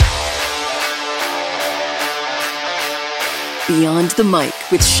Beyond the Mic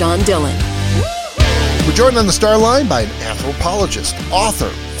with Sean Dillon. We're joined on the star line by an anthropologist, author,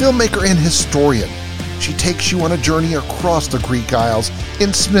 filmmaker, and historian. She takes you on a journey across the Greek Isles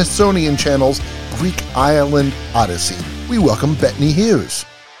in Smithsonian Channel's Greek Island Odyssey. We welcome Bettany Hughes.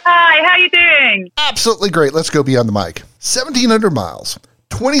 Hi, how are you doing? Absolutely great. Let's go beyond the mic. 1,700 miles,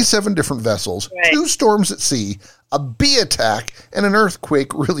 27 different vessels, Right. 2 storms at sea, a bee attack, and an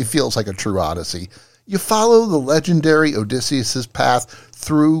earthquake really feels like a true odyssey. You follow the legendary Odysseus' path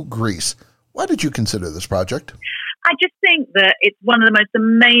through Greece. Why did you consider this project? I just think that it's one of the most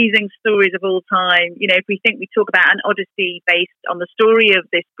amazing stories of all time. You know, if we talk about an Odyssey based on the story of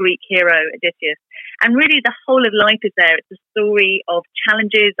this Greek hero, Odysseus, and really the whole of life is there. It's a story of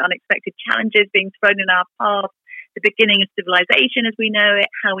challenges, unexpected challenges being thrown in our path, the beginning of civilization as we know it,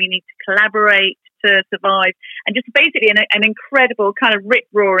 how we need to collaborate to survive, and just basically an incredible kind of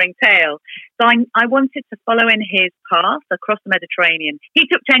rip-roaring tale. So I wanted to follow in his path across the Mediterranean. He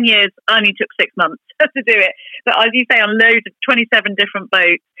took 10 years, I only took 6 months to do it. But as you say, on loads of 27 different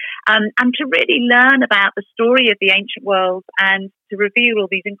boats, and to really learn about the story of the ancient world and to reveal all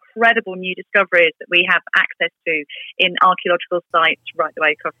these incredible new discoveries that we have access to in archaeological sites right the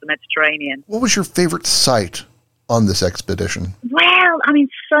way across the Mediterranean. What was your favorite site on this expedition? Well, I mean,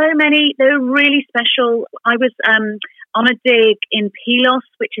 so many. They were really special. I was on a dig in Pylos,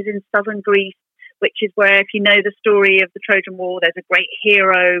 which is in southern Greece, which is where, if you know the story of the Trojan War, there's a great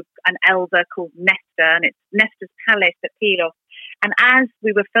hero, an elder called Nestor, and it's Nestor's palace at Pylos. And as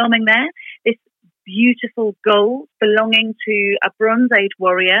we were filming there, this beautiful gold belonging to a Bronze Age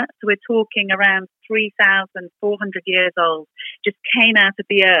warrior, so we're talking around 3,400 years old, just came out of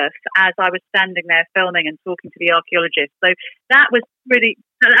the earth as I was standing there filming and talking to the archaeologists. So that was pretty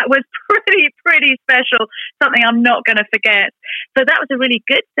special, something I'm not going to forget. So that was a really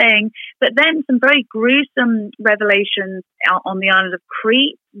good thing. But then some very gruesome revelations on the island of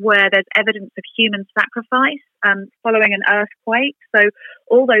Crete, where there's evidence of human sacrifice following an earthquake. So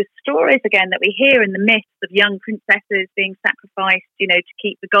all those stories, again, that we hear in the myths of young princesses being sacrificed, you know, to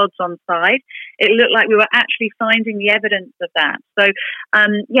keep the gods on side, it looked like we were actually finding the evidence of that. So,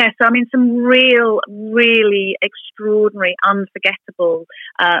 so I mean, some really extraordinary, unforgettable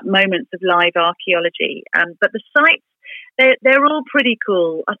moments of live archaeology. But the sites, they're all pretty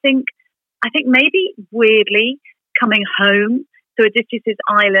cool. I think maybe weirdly coming home to Odysseus'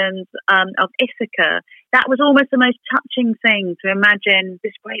 island of Ithaca, that was almost the most touching thing, to imagine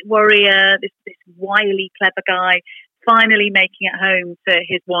this great warrior, this wily, clever guy, finally making it home to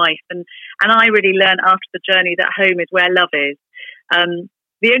his wife. And I really learned after the journey that home is where love is.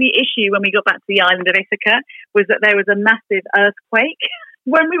 The only issue when we got back to the island of Ithaca was that there was a massive earthquake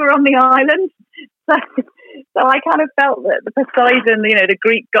when we were on the island. So I kind of felt that the Poseidon, you know, the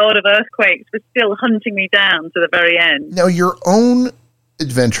Greek god of earthquakes, was still hunting me down to the very end. Now, your own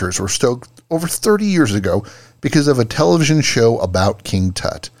adventures were stoked over 30 years ago because of a television show about King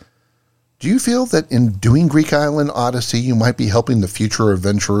Tut. Do you feel that in doing Greek Island Odyssey, you might be helping the future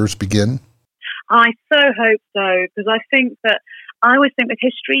adventurers begin? I so hope so, because I always think with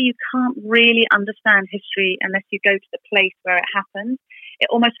history, you can't really understand history unless you go to the place where it happened. It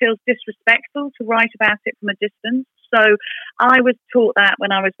almost feels disrespectful to write about it from a distance. So I was taught that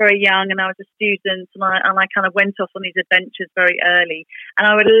when I was very young and I was a student, and I kind of went off on these adventures very early. And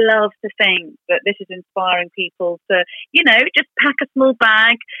I would love to think that this is inspiring people to, you know, just pack a small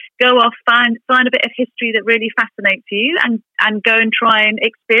bag, go off, find a bit of history that really fascinates you, and go and try and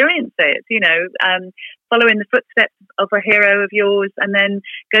experience it, you know, follow in the footsteps of a hero of yours and then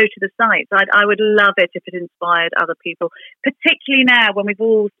go to the sites. I would love it if it inspired other people, particularly now when we've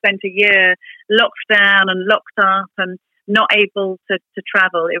all spent a year locked down and locked up and not able to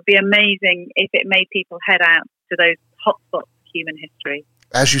travel. It would be amazing if it made people head out to those hotspots of human history.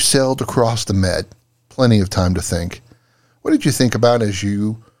 As you sailed across the Med, plenty of time to think. What did you think about as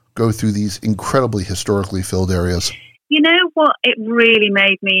you go through these incredibly historically filled areas? You know what it really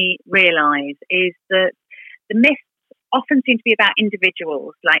made me realise is that the myths often seem to be about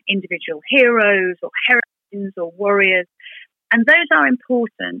individuals, like individual heroes or heroines or warriors, and those are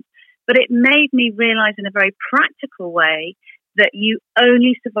important, but it made me realise in a very practical way that you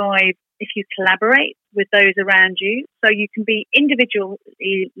only survive if you collaborate with those around you. So you can be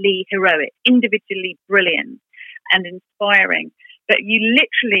individually heroic, individually brilliant and inspiring, but you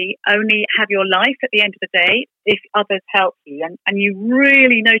literally only have your life at the end of the day if others help you. And you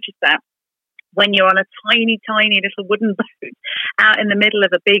really notice that when you're on a tiny little wooden boat out in the middle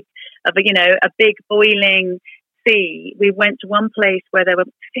of a big boiling sea. We went to one place where there were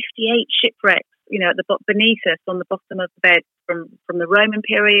 58 shipwrecks beneath us on the bottom of the bed from the Roman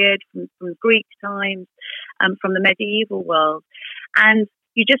period, from Greek times, from the medieval world. And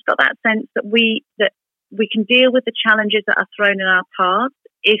you just got that sense that we can deal with the challenges that are thrown in our path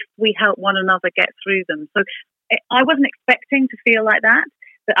if we help one another get through them. So I wasn't expecting to feel like that,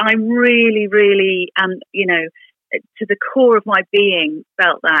 but I really, really, to the core of my being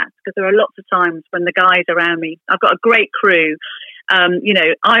felt that, because there are lots of times when the guys around me, I've got a great crew. I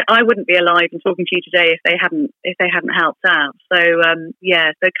wouldn't be alive and talking to you today if they hadn't helped out. So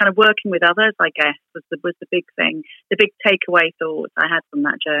so kind of working with others, I guess, was the big thing, the big takeaway thoughts I had from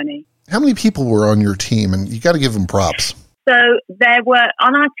that journey. How many people were on your team? And you got to give them props. So there were,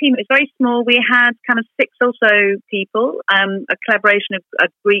 on our team, it was very small. We had kind of 6 or so people, a collaboration of a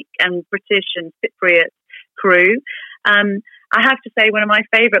Greek and British and Cypriot crew. I have to say one of my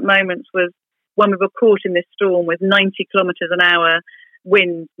favourite moments was when we were caught in this storm with 90 kilometres an hour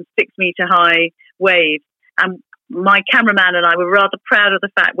winds and 6 metre high waves. And my cameraman and I were rather proud of the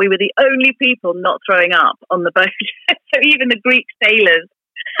fact we were the only people not throwing up on the boat. So even the Greek sailors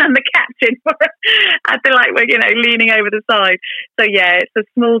and the captain had to leaning over the side. So yeah, it's a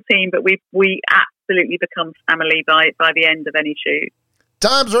small team, but we absolutely become family by the end of any shoot.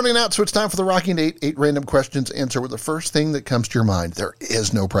 Time's running out, so it's time for the Rocking 8 random questions. Answer with the first thing that comes to your mind. There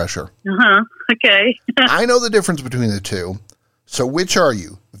is no pressure. Okay. I know the difference between the two. So which are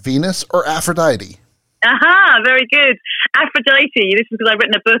you, Venus or Aphrodite? Very good. Aphrodite. This is because I've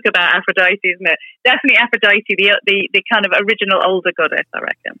written a book about Aphrodite, isn't it? Definitely Aphrodite, the kind of original older goddess, I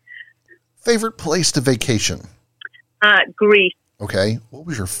reckon. Favorite place to vacation? Greece. Okay. What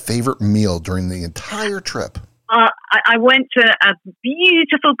was your favorite meal during the entire trip? I went to a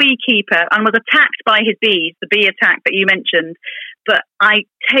beautiful beekeeper and was attacked by his bees, the bee attack that you mentioned. But I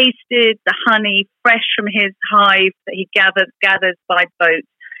tasted the honey fresh from his hive that he gathers by boat.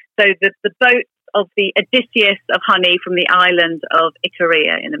 So the boat of the Odysseus of honey from the island of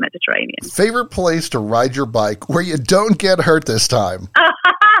Icaria in the Mediterranean. Favorite place to ride your bike where you don't get hurt this time?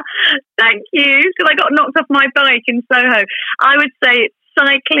 Thank you, because I got knocked off my bike in Soho. I would say it's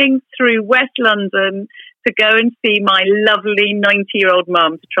cycling through West London to go and see my lovely 90-year-old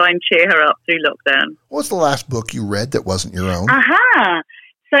mum to try and cheer her up through lockdown. What's the last book you read that wasn't your own?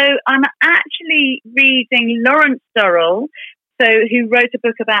 So I'm actually reading Lawrence Durrell, who wrote a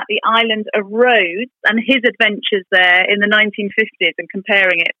book about the island of Rhodes and his adventures there in the 1950s and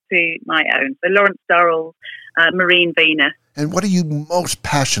comparing it to my own. So Lawrence Durrell's Marine Venus. And what are you most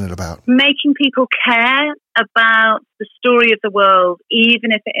passionate about? Making people care about the story of the world,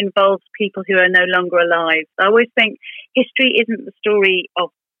 even if it involves people who are no longer alive. I always think history isn't the story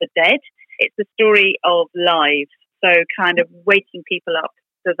of the dead, it's the story of lives. So kind of waking people up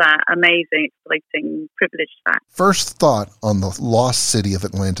to that amazing, exciting, privileged fact. First thought on the lost city of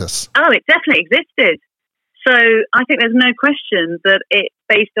Atlantis. Oh, it definitely existed. So I think there's no question that it's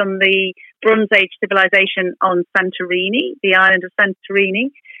based on the Bronze Age civilization on Santorini, the island of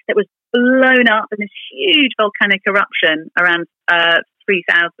Santorini, that was blown up in this huge volcanic eruption around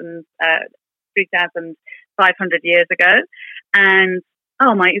 3,500 years ago. And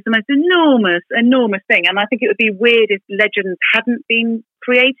it's the most enormous thing. And I think it would be weird if legends hadn't been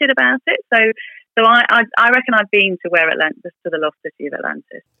created about it. So I reckon I've been to the lost city of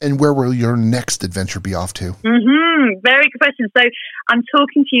Atlantis. And where will your next adventure be off to? Very good question. So I'm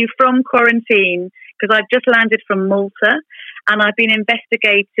talking to you from quarantine because I've just landed from Malta and I've been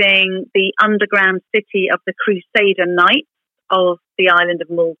investigating the underground city of the Crusader Knights of the island of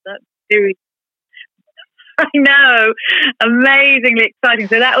Malta. I know, amazingly exciting.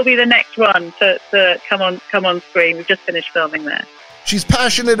 So that will be the next one to come on screen. We've just finished filming there. She's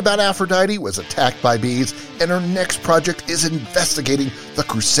passionate about Aphrodite, was attacked by bees, and her next project is investigating the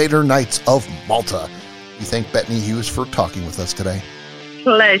Crusader Knights of Malta. We thank Bettany Hughes for talking with us today.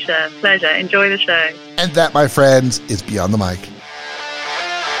 Pleasure. Enjoy the show. And that, my friends, is Beyond the Mic.